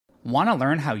Want to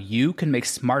learn how you can make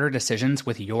smarter decisions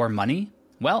with your money?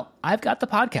 Well, I've got the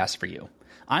podcast for you.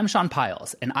 I'm Sean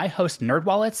Piles, and I host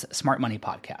NerdWallet's Smart Money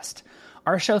Podcast.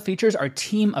 Our show features our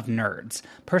team of nerds,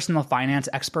 personal finance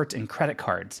experts in credit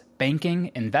cards,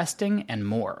 banking, investing, and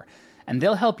more. And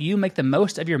they'll help you make the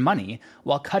most of your money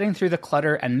while cutting through the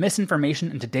clutter and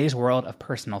misinformation in today's world of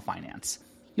personal finance.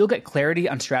 You'll get clarity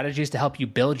on strategies to help you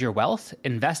build your wealth,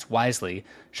 invest wisely,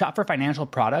 shop for financial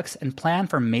products, and plan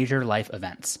for major life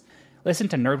events. Listen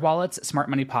to NerdWallet's Smart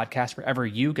Money Podcast wherever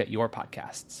you get your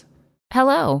podcasts.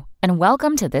 Hello, and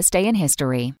welcome to This Day in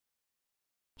History.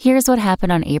 Here's what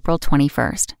happened on April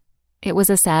 21st. It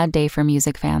was a sad day for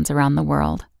music fans around the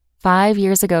world. 5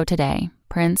 years ago today,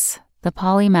 Prince, the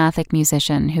polymathic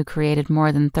musician who created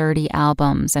more than 30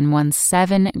 albums and won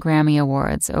 7 Grammy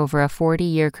Awards over a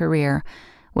 40-year career,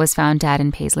 was found dead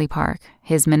in Paisley Park,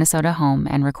 his Minnesota home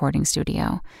and recording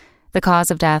studio. The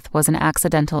cause of death was an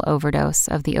accidental overdose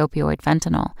of the opioid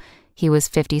fentanyl. He was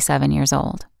 57 years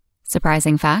old.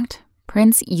 Surprising fact,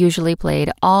 Prince usually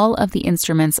played all of the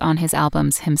instruments on his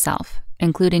albums himself,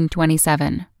 including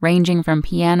 27, ranging from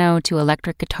piano to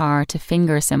electric guitar to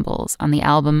finger cymbals on the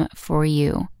album For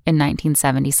You in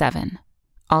 1977.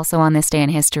 Also on this day in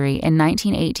history, in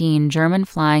 1918, German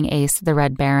flying ace the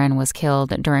Red Baron was killed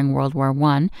during World War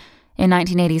I. In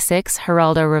 1986,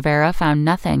 Geraldo Rivera found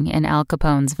nothing in Al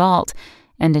Capone's vault,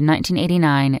 and in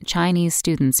 1989, Chinese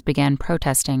students began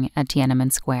protesting at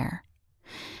Tiananmen Square.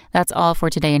 That's all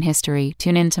for today in history.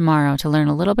 Tune in tomorrow to learn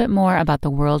a little bit more about the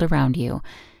world around you.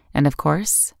 And of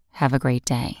course, have a great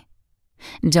day.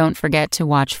 Don't forget to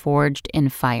watch Forged in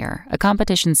Fire, a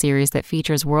competition series that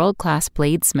features world-class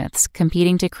bladesmiths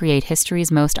competing to create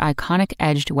history's most iconic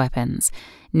edged weapons.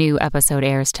 New episode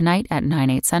airs tonight at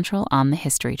 9/8 Central on the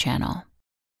History Channel.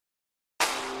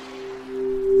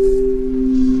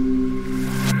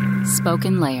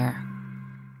 Spoken Layer.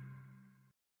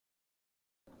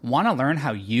 Want to learn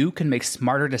how you can make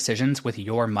smarter decisions with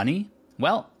your money?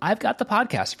 Well, I've got the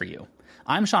podcast for you.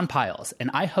 I'm Sean Piles,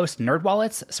 and I host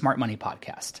NerdWallet's Smart Money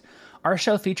Podcast. Our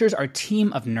show features our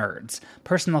team of nerds,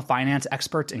 personal finance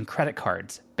experts in credit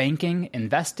cards, banking,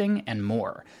 investing, and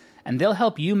more. And they'll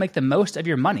help you make the most of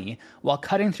your money while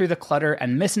cutting through the clutter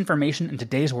and misinformation in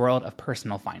today's world of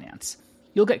personal finance.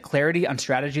 You'll get clarity on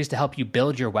strategies to help you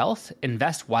build your wealth,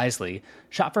 invest wisely,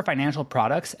 shop for financial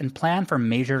products, and plan for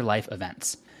major life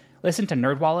events. Listen to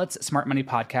NerdWallet's Smart Money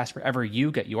Podcast wherever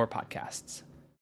you get your podcasts.